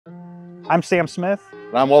I'm Sam Smith.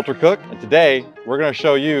 And I'm Walter Cook, and today we're going to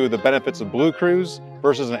show you the benefits of BlueCruise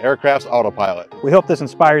versus an aircraft's autopilot. We hope this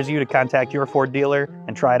inspires you to contact your Ford dealer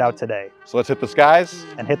and try it out today. So let's hit the skies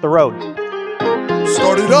and hit the road.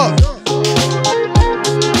 Start it up!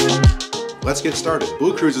 Let's get started.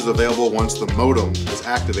 BlueCruise is available once the modem is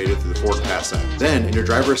activated through the Ford Pass app. Then, in your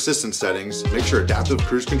driver assistance settings, make sure adaptive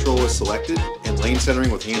cruise control is selected and lane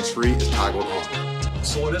centering with hands-free is toggled on.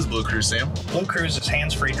 So what is BlueCruise, Sam? BlueCruise is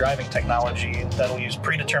hands-free driving technology that will use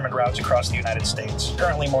predetermined routes across the United States.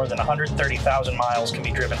 Currently, more than 130,000 miles can be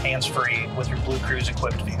driven hands-free with your BlueCruise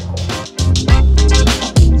equipped vehicle.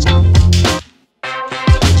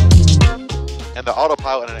 And the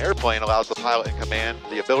autopilot in an airplane allows the pilot in command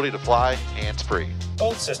the ability to fly hands-free.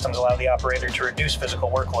 Both systems allow the operator to reduce physical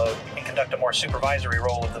workload and conduct a more supervisory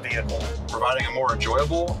role of the vehicle, Providing a more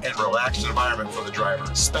enjoyable and relaxed environment for the driver,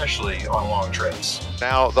 especially on long trips.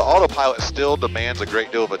 Now, the autopilot still demands a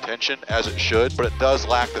great deal of attention, as it should, but it does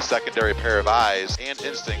lack the secondary pair of eyes and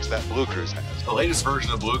instincts that BlueCruise has. The latest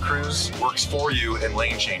version of BlueCruise works for you in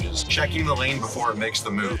lane changes, checking the lane before it makes the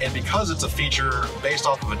move. And because it's a feature based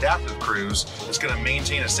off of adaptive cruise, it's going to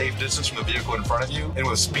maintain a safe distance from the vehicle in front of you. And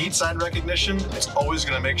with speed sign recognition, it's always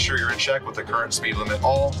going to make sure you're in check with the current speed limit,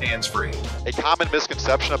 all hands-free. A common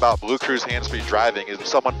misconception about BlueCruise hands-free driving is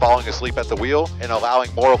someone falling asleep at the wheel and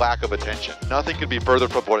allowing more lack of attention. Nothing could be further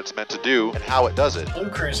from what it's meant to do and how it does it.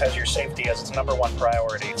 BlueCruise has your safety as its #1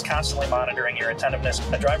 priority. It's constantly monitoring your attentiveness.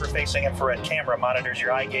 A driver-facing infrared camera monitors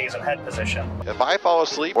your eye gaze and head position. If I fall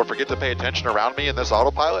asleep or forget to pay attention around me in this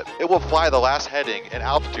autopilot, it will fly the last heading and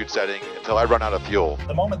altitude setting until I run out of fuel.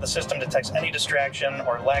 The moment the system detects any distraction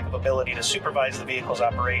or lack of ability to supervise the vehicle's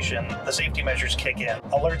operation, the safety measures kick in.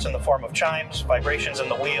 Alerts in the form of chimes, vibrations in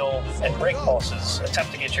the wheel, and brake pulses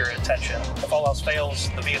attempt to get your attention. If all else fails,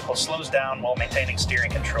 the vehicle slows down while maintaining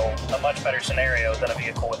steering control. A much better scenario than a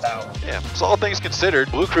vehicle without. Yeah, so all things considered,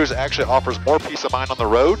 BlueCruise actually offers more peace of mind on the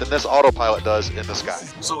road than this autopilot does in the sky.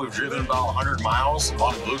 So we've driven about 100 miles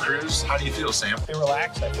on BlueCruise. How do you feel, Sam? I feel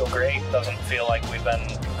relaxed. I feel great. Doesn't feel like we've been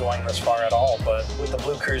going this far at all, but with the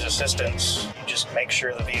BlueCruise assistance, you just make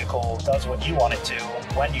sure the vehicle does what you want it to,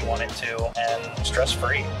 when you want it to, and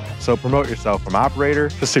stress-free. So promote yourself from operator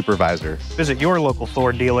to supervisor. Visit your local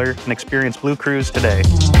Ford dealer and experience BlueCruise today.